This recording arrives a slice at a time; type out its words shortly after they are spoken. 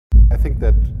think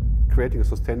that creating a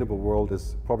sustainable world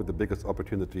is probably the biggest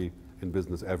opportunity in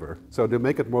business ever. So to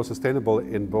make it more sustainable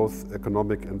in both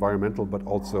economic, environmental, but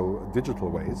also digital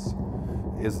ways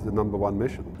is the #1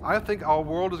 mission. I think our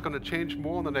world is going to change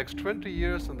more in the next 20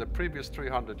 years than the previous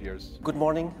 300 years. Good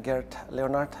morning, Gerd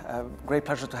Leonhard. Great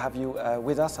pleasure to have you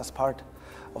with us as part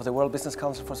of the World Business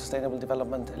Council for Sustainable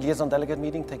Development liaison delegate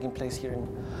meeting taking place here in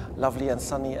lovely and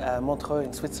sunny Montreux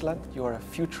in Switzerland. You are a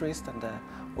futurist and a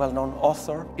well-known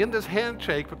author. In this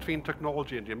handshake between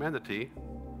technology and humanity,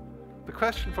 the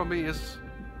question for me is,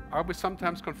 are we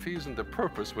sometimes confusing the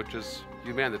purpose, which is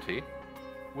humanity,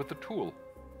 with the tool?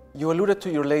 You alluded to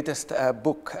your latest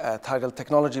book titled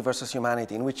Technology versus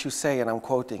Humanity, in which you say, and I'm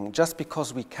quoting, "Just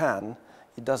because we can,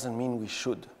 it doesn't mean we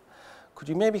should." Could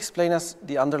you maybe explain us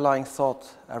the underlying thought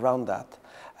around that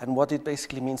and what it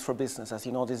basically means for business? As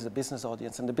you know, this is a business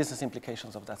audience, and the business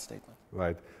implications of that statement.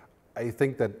 Right. I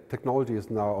think that technology is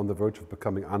now on the verge of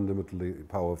becoming unlimitedly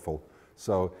powerful.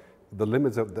 So the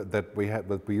limits that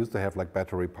we used to have, like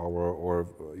battery power or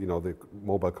the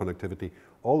mobile connectivity,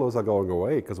 all those are going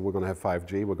away because we're going to have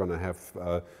 5G. We're going to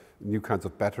have new kinds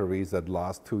of batteries that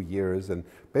last 2 years, and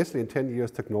basically in 10 years,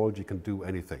 technology can do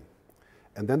anything.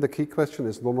 And then the key question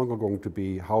is no longer going to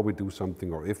be how we do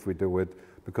something or if we do it,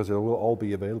 because it will all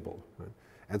be available. Right?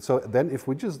 And so then if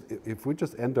we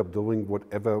just end up doing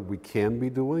whatever we can be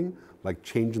doing, like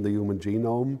changing the human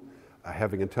genome,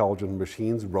 having intelligent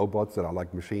machines, robots that are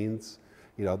like machines,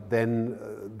 then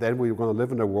we're going to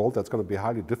live in a world that's going to be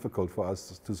highly difficult for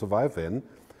us to survive in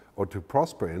or to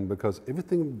prosper in, because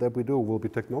everything that we do will be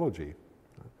technology.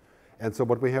 And so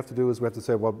what we have to do is we have to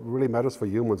say what really matters for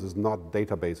humans is not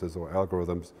databases or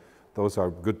algorithms. Those are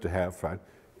good to have, right?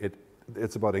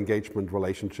 It's about engagement,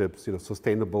 relationships,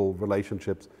 sustainable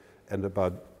relationships, and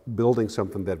about building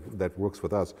something that works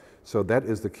with us. So that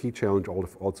is the key challenge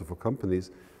also for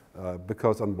companies,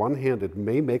 because on one hand, it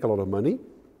may make a lot of money,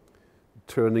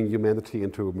 turning humanity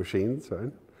into machines,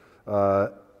 right?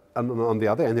 And on the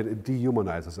other hand, it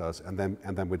dehumanizes us, and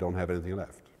then we don't have anything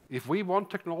left. If we want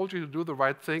technology to do the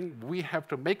right thing, we have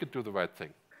to make it do the right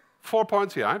thing. 4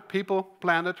 points here, right? People,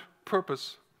 planet,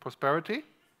 purpose, prosperity.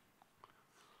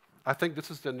 I think this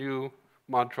is the new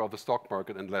mantra of the stock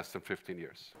market in less than 15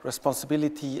 years.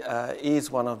 Responsibility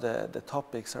is one of the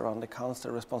topics around the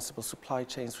council: responsible supply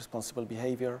chains, responsible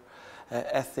behavior,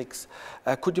 ethics.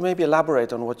 Could you maybe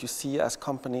elaborate on what you see as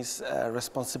companies'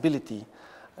 responsibility?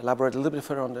 Elaborate a little bit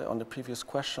further on the previous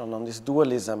question on this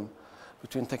dualism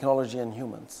between technology and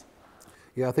humans.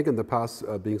 Yeah, I think in the past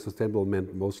being sustainable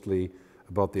meant mostly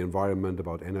about the environment,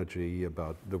 about energy,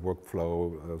 about the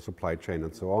workflow, supply chain,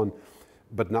 and so on.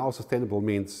 But now sustainable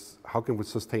means how can we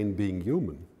sustain being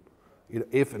human?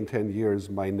 If in 10 years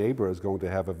my neighbor is going to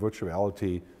have a virtual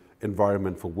reality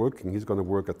environment for working, he's going to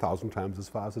work 1,000 times as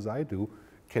fast as I do.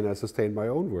 Can I sustain my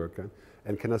own work?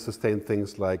 And can I sustain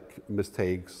things like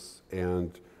mistakes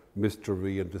and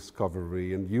mystery and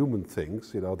discovery and human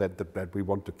things, that we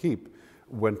want to keep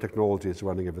when technology is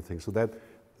running everything? So that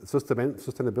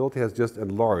sustainability has just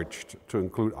enlarged to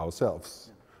include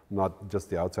ourselves, not just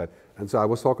the outside. And so I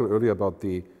was talking earlier about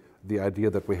the idea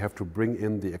that we have to bring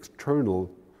in the external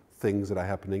things that are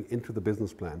happening into the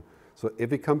business plan. So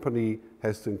every company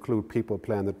has to include people,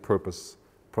 planet, purpose,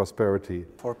 prosperity.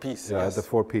 4 Ps, yes. The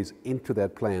 4 Ps into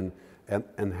that plan,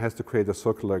 and has to create a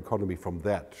circular economy from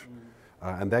that.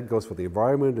 And that goes for the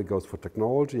environment, it goes for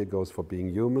technology, it goes for being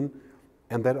human.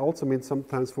 And that also means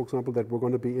sometimes, for example, that we're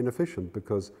going to be inefficient,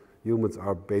 because humans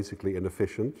are basically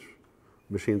inefficient,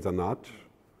 machines are not.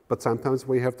 But sometimes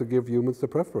we have to give humans the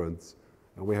preference,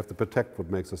 and we have to protect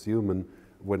what makes us human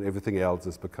when everything else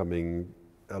is becoming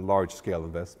a large-scale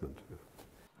investment.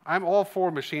 I'm all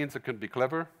for machines that can be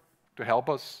clever, to help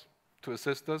us, to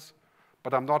assist us,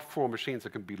 but I'm not for machines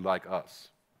that can be like us.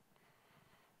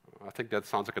 I think that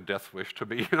sounds like a death wish to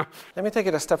me. Let me take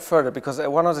it a step further, because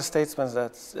one of the statements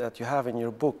that you have in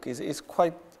your book is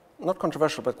quite, not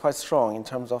controversial, but quite strong in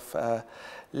terms of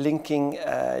linking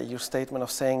your statement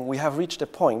of saying, we have reached a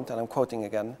point, and I'm quoting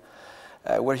again,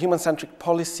 where human-centric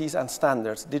policies and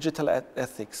standards, digital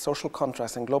ethics, social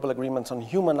contracts, and global agreements on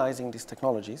humanizing these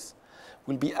technologies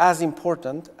will be as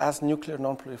important as nuclear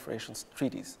non-proliferation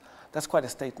treaties. That's quite a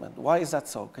statement. Why is that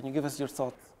so? Can you give us your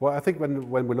thoughts? Well, I think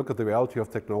when we look at the reality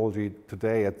of technology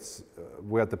today,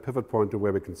 we're at the pivot point to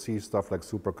where we can see stuff like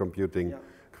supercomputing,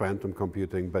 quantum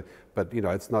computing, but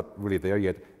it's not really there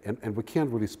yet, and we can't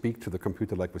really speak to the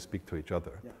computer like we speak to each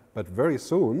other. Yeah. But very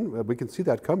soon we can see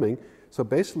that coming. So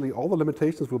basically, all the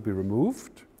limitations will be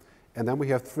removed, and then we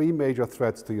have 3 major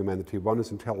threats to humanity. One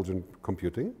is intelligent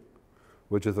computing,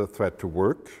 which is a threat to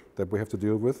work that we have to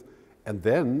deal with. And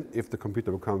then, if the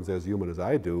computer becomes as human as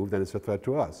I do, then it's a threat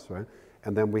to us, right?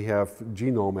 And then we have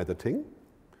genome editing,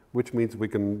 which means we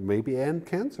can maybe end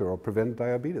cancer or prevent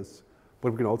diabetes,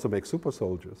 but we can also make super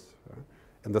soldiers. Right?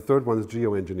 And the third one is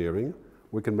geoengineering.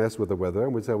 We can mess with the weather,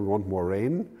 and we say we want more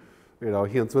rain. You know,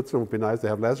 here in Switzerland it would be nice to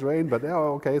have less rain, but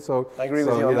okay, so... I agree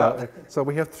with you on that. So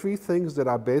we have three things that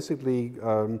are basically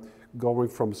going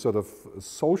from sort of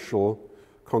social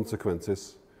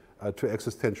consequences to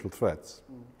existential threats.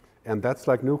 And that's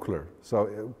like nuclear.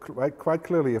 So quite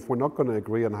clearly, if we're not going to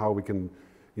agree on how we can,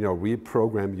 you know,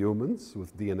 reprogram humans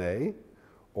with DNA,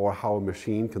 or how a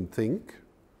machine can think,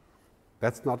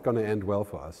 that's not going to end well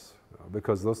for us,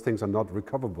 because those things are not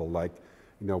recoverable. Like,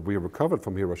 you know, we recovered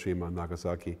from Hiroshima and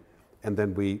Nagasaki, and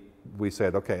then we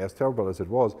said, okay, as terrible as it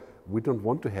was, we don't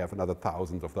want to have another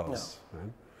 1,000 of those. No. Right?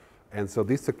 And so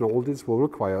these technologies will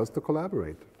require us to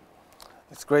collaborate.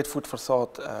 It's great food for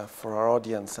thought for our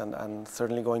audience, and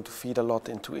certainly going to feed a lot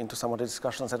into some of the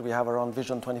discussions that we have around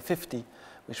Vision 2050,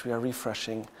 which we are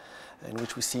refreshing, in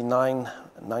which we see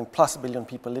 9+ billion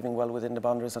people living well within the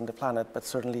boundaries on the planet, but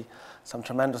certainly some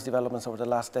tremendous developments over the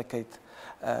last decade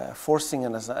forcing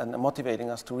us and motivating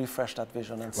us to refresh that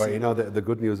vision. And well, you know, the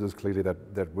good news is clearly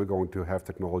that we're going to have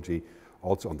technology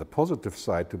also on the positive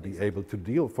side to be able to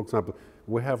deal. For example,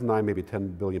 we have 9, maybe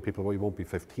 10 billion people, well, we won't be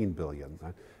 15 billion.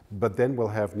 Right? But then we'll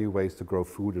have new ways to grow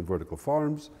food in vertical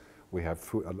farms. We have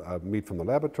food, meat from the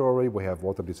laboratory. We have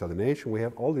water desalination. We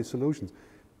have all these solutions.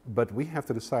 But we have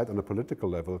to decide on a political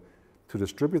level to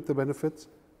distribute the benefits,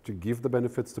 to give the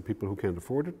benefits to people who can't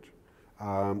afford it,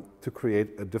 to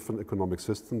create a different economic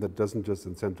system that doesn't just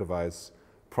incentivize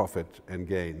profit and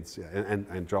gains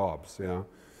and jobs. Yeah?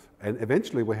 And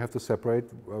eventually we have to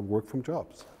separate work from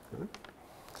jobs. Right?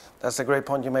 That's a great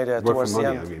point you made towards the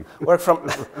end. I mean. Work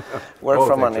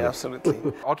from money,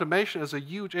 absolutely. Automation is a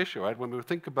huge issue, right? When we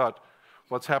think about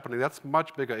what's happening, that's a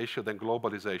much bigger issue than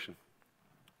globalization.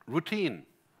 Routine.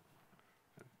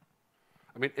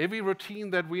 I mean, every routine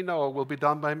that we know will be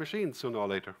done by machines sooner or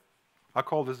later. I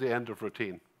call this the end of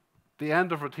routine. The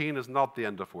end of routine is not the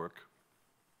end of work.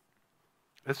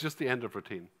 It's just the end of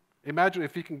routine. Imagine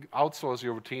if you can outsource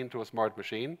your routine to a smart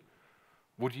machine.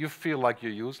 Would you feel like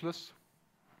you're useless?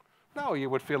 No, you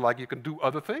would feel like you can do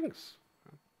other things.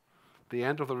 The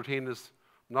end of the routine is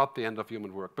not the end of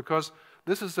human work, because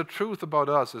this is the truth about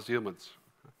us as humans.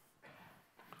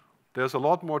 There's a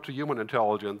lot more to human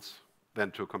intelligence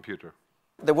than to a computer.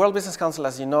 The World Business Council,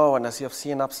 as you know, and as you have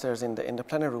seen upstairs in the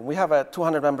plenary room, we have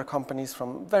 200-member companies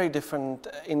from very different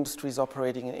industries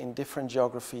operating in different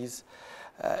geographies,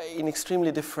 in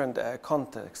extremely different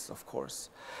contexts, of course.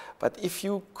 But if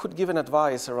you could give an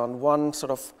advice around one sort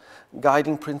of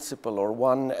guiding principle or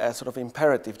one sort of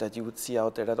imperative that you would see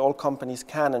out there that all companies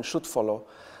can and should follow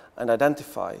and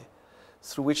identify,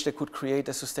 through which they could create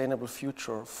a sustainable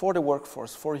future for the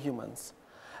workforce, for humans,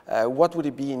 what would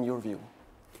it be in your view?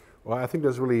 Well, I think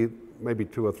there's really maybe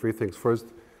 2 or 3 things. First,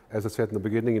 as I said in the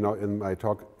beginning, you know, in my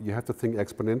talk, you have to think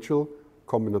exponential,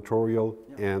 combinatorial,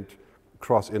 and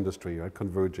cross-industry, right,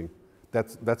 converging.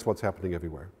 That's what's happening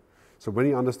everywhere. So when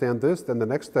you understand this, then the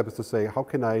next step is to say, how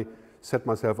can I set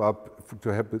myself up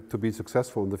to be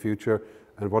successful in the future,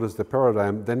 and what is the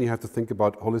paradigm? Then you have to think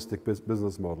about holistic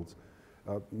business models.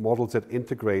 Models that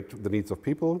integrate the needs of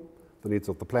people, the needs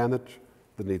of the planet,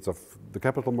 the needs of the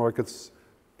capital markets,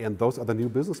 and those are the new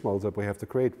business models that we have to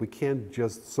create. We can't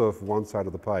just serve one side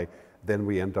of the pie, then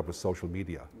we end up with social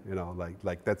media. You know,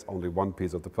 like that's only one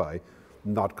piece of the pie,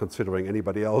 not considering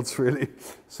anybody else really.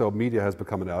 So media has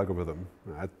become an algorithm.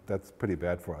 That's pretty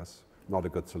bad for us, not a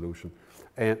good solution.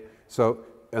 And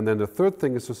then the third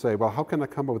thing is to say, well, how can I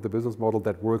come up with a business model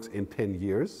that works in 10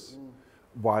 years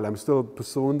while I'm still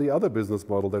pursuing the other business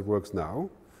model that works now?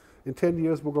 In 10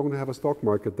 years, we're going to have a stock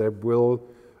market that will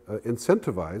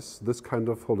incentivize this kind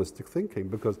of holistic thinking,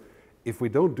 because if we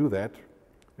don't do that,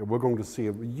 we're going to see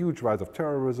a huge rise of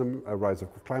terrorism, a rise of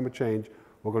climate change.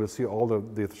 We're going to see all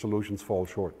the solutions fall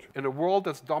short. In a world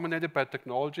that's dominated by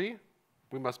technology,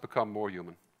 we must become more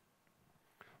human.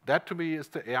 That, to me, is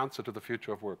the answer to the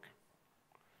future of work.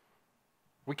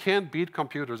 We can't beat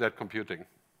computers at computing.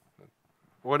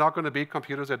 We're not going to beat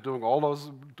computers at doing all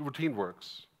those routine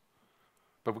works.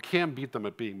 But we can beat them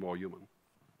at being more human.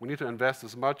 We need to invest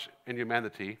as much in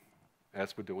humanity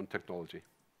as we do in technology.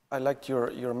 I liked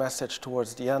your message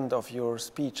towards the end of your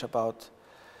speech about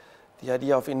the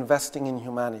idea of investing in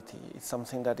humanity. It's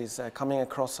something that is coming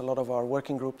across a lot of our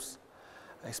working groups,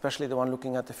 especially the one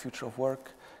looking at the future of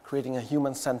work, creating a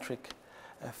human-centric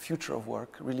future of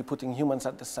work, really putting humans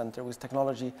at the center with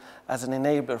technology as an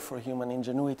enabler for human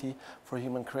ingenuity, for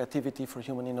human creativity, for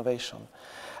human innovation.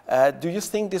 Do you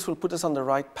think this will put us on the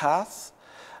right path?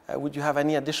 would you have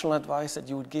any additional advice that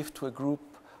you would give to a group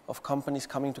of companies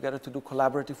coming together to do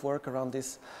collaborative work around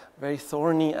this very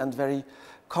thorny and very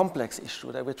complex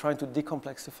issue that we're trying to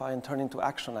decomplexify and turn into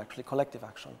action, actually, collective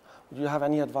action? Would you have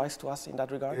any advice to us in that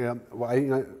regard? Yeah,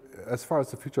 well, as far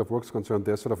as the future of work is concerned,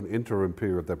 there's sort of an interim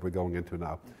period that we're going into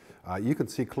now. You can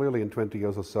see clearly in 20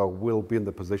 years or so, we'll be in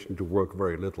the position to work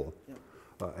very little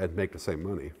and make the same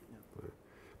money.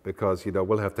 Because,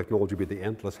 we'll have technology be the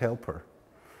endless helper.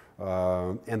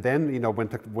 And then,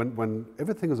 when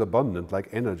everything is abundant, like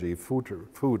energy,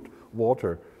 food,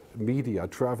 water, media,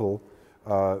 travel,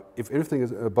 if everything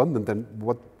is abundant, then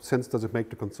what sense does it make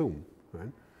to consume,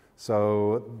 right?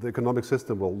 So the economic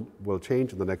system will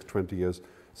change in the next 20 years.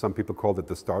 Some people call it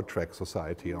the Star Trek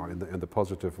society, or in the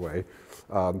positive way.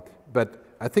 But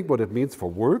I think what it means for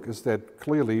work is that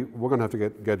clearly we're going to have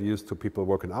to get used to people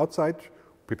working outside,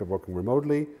 people working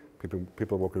remotely,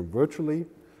 people working virtually,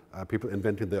 people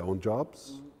inventing their own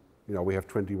jobs. We have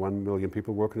 21 million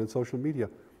people working in social media.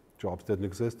 Jobs didn't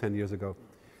exist 10 years ago.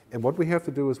 And what we have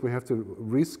to do is we have to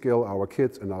reskill our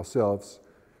kids and ourselves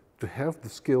to have the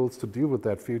skills to deal with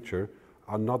that future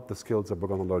are not the skills that we're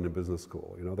going to learn in business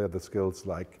school. They're the skills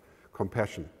like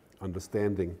compassion,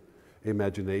 understanding,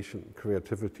 imagination,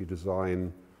 creativity,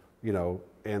 design,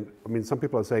 and some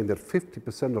people are saying that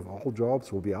 50% of all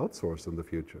jobs will be outsourced in the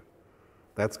future.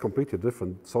 That's completely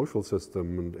different social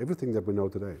system and everything that we know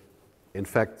today. In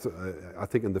fact, I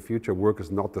think in the future, work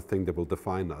is not the thing that will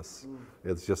define us.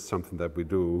 It's just something that we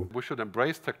do. We should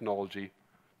embrace technology,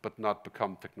 but not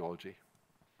become technology.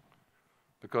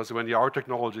 Because when you are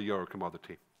technology, you're a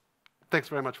commodity. Thanks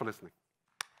very much for listening.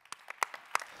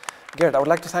 Gerd, I would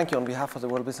like to thank you on behalf of the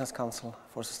World Business Council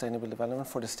for Sustainable Development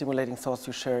for the stimulating thoughts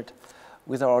you shared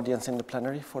with our audience in the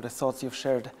plenary, for the thoughts you've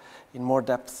shared in more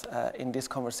depth in this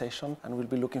conversation, and we'll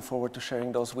be looking forward to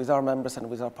sharing those with our members and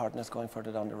with our partners going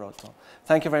further down the road. So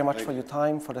thank you very much for your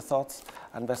time, for the thoughts,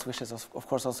 and best wishes, of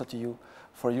course, also to you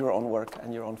for your own work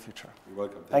and your own future. You're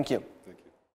welcome. Thank you. Thank you.